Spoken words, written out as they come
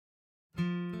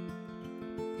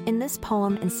In this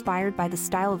poem, inspired by the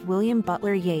style of William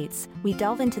Butler Yeats, we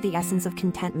delve into the essence of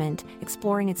contentment,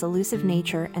 exploring its elusive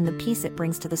nature and the peace it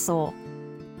brings to the soul.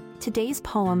 Today's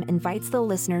poem invites the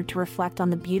listener to reflect on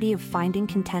the beauty of finding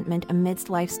contentment amidst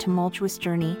life's tumultuous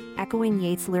journey, echoing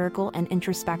Yeats' lyrical and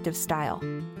introspective style.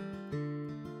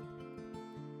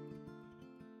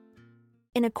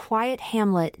 In a quiet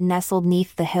hamlet nestled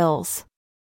 'neath the hills,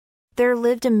 there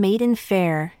lived a maiden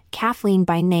fair, Kathleen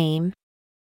by name,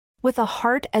 with a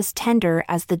heart as tender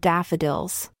as the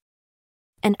daffodils,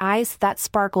 and eyes that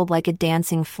sparkled like a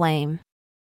dancing flame.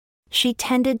 She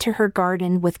tended to her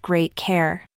garden with great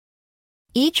care.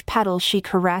 Each petal she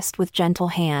caressed with gentle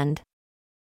hand.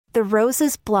 The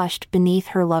roses blushed beneath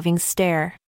her loving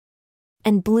stare,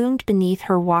 and bloomed beneath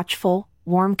her watchful,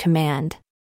 warm command.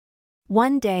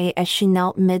 One day as she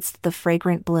knelt midst the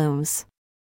fragrant blooms,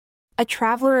 a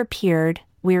traveler appeared,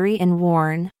 weary and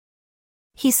worn.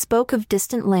 He spoke of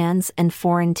distant lands and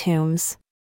foreign tombs,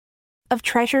 of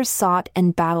treasures sought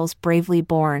and battles bravely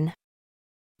borne.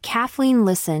 Kathleen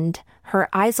listened, her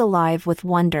eyes alive with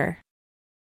wonder.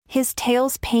 His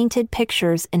tales painted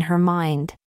pictures in her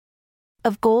mind,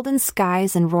 of golden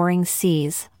skies and roaring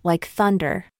seas, like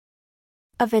thunder,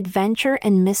 of adventure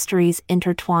and mysteries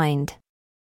intertwined.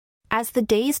 As the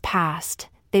days passed,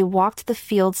 they walked the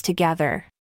fields together.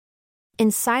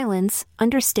 In silence,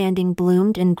 understanding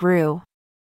bloomed and grew.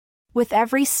 With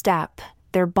every step,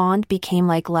 their bond became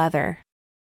like leather,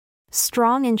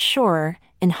 strong and sure,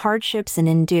 in hardships and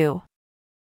in dew.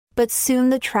 But soon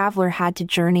the traveler had to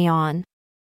journey on,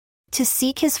 to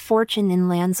seek his fortune in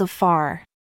lands afar.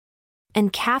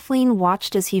 And Kathleen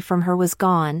watched as he from her was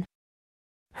gone,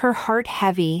 her heart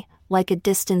heavy, like a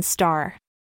distant star.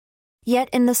 Yet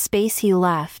in the space he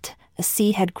left, a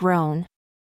seed had grown.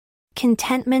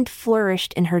 Contentment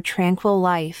flourished in her tranquil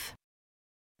life.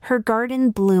 Her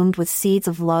garden bloomed with seeds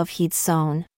of love he'd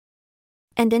sown,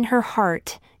 and in her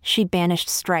heart, she banished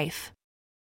strife.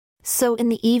 So in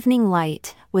the evening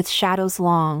light, with shadows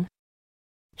long,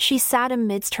 she sat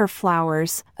amidst her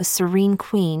flowers, a serene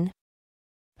queen.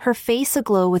 Her face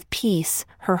aglow with peace,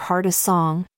 her heart a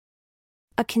song.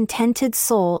 A contented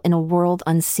soul in a world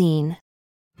unseen.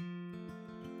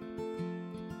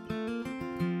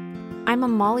 I'm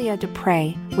Amalia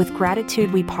Dupre, with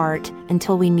gratitude we part,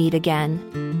 until we meet again.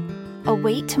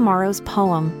 Await tomorrow's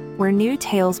poem, where new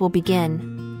tales will begin.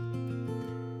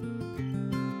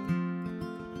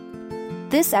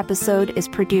 This episode is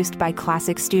produced by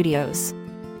Classic Studios.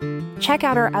 Check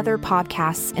out our other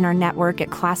podcasts in our network at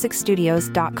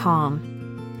classicstudios.com.